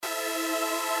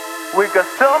We got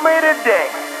Stormy today.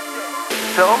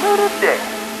 Stormy today.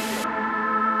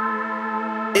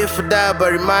 If I die,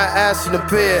 bury my ass in a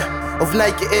pair of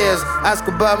Nike Airs. Ask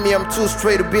about me, I'm too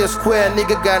straight to be a square.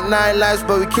 Nigga got 9 lives,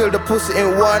 but we killed the pussy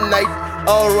in one night.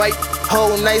 Alright,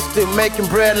 whole night still making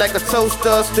bread like a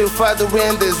toaster. Still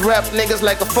fathering these rap niggas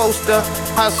like a Foster.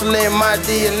 Hustling my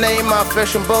DNA, my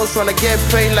fashion bones, tryna get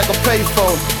paid like a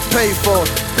payphone. Payphone.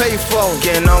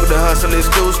 Can't knock the hustle, it's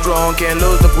too strong. Can't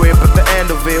lose the grip at the end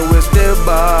of it, we're still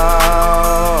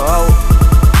bow.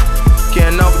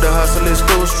 Can't knock the hustle, it's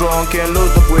too strong. Can't lose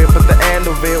the grip at the end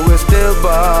of it, we're still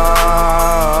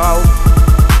bow.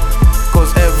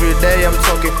 Cause every day I'm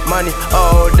talking money,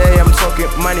 all day I'm talking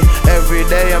money. Every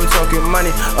day I'm talking money,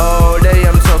 all day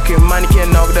I'm talking money. Can't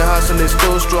knock the hustle, it's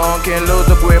too strong. Can't lose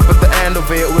the grip at the end of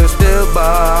it, we're still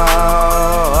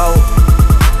bow.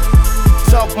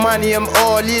 Talk money, I'm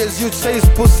all ears. You chase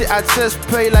pussy, I just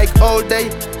pay like all day.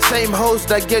 Same hoes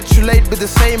that get you late, but the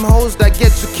same hoes that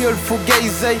get you killed for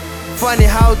gaze. Funny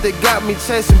how they got me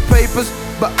chasing papers,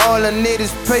 but all I need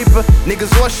is paper.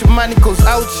 Niggas wash your money, cause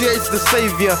out here it's the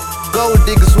savior. Gold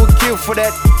diggers will kill for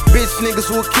that. Bitch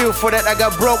niggas will kill for that. I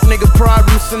got broke nigga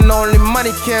problems and only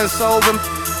money can solve them.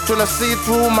 Tryna see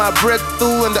through my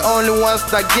breakthrough, and the only ones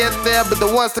that get there, but the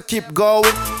ones that keep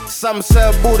going. Some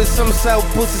sell booty, some sell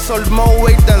pussy, sold more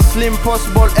weight than Slim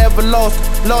Possible ever lost.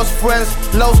 Lost friends,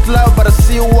 lost love, but I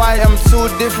see why I'm too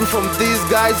different from these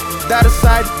guys. That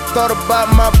aside, thought about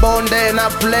my bone day and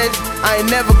I pledged I ain't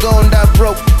never going that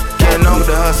broke. Can't knock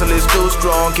the hustle, it's too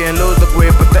strong. Can't lose the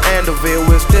grip at the end of it,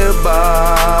 we're still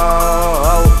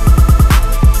bow.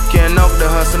 Can't knock the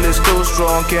hustle, it's too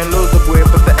strong. Can't lose the grip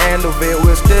at the end of it,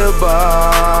 we're still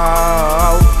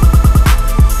bow.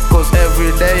 Cause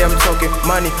every day I'm talking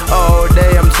money, all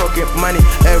day I'm talking money.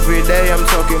 Every day I'm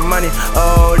talking money,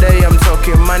 all day I'm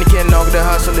talking money. Can't knock the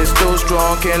hustle, it's too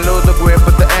strong. Can't lose the grip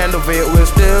at the end of it, we're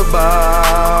still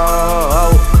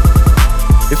bow.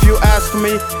 If you ask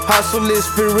me, hustle is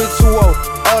spiritual.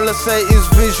 All I say is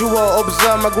visual.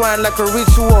 Observe my grind like a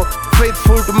ritual.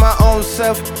 Faithful to my own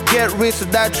self. Get rich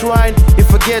or die trying. If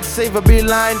I get saved, I'll be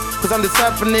lying. Cause I'm the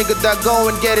type of nigga that go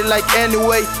and get it like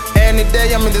anyway. Any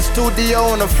day I'm in the studio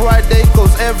on a Friday,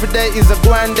 cause every day is a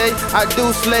grind day. I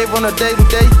do slave on a day to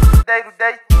day.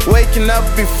 Waking up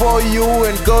before you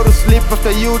and go to sleep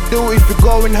after you do. If you're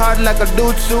going hard like I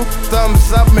do too,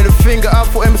 thumbs up, middle finger up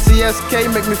for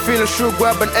MCSK. Make me feel a shoe,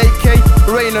 grab an AK.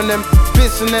 Rain on them,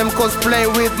 piss on them, cause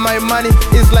playing with my money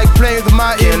is like playing with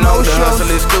my emotions. Can't knock the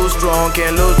hustle, it's too strong.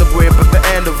 Can't lose the grip at the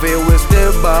end of it, we're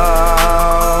still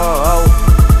bow.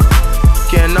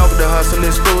 Can't knock the hustle,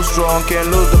 it's too strong. Can't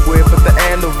lose the grip at the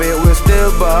end of it, we're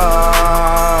still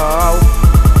bow.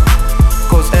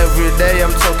 Cause every day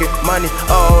I'm talking money,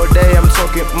 all day I'm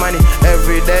talking money.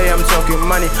 Every day I'm talking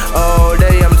money, all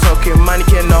day I'm talking money.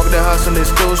 Can't knock the hustle,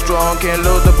 it's too strong. Can't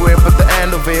lose the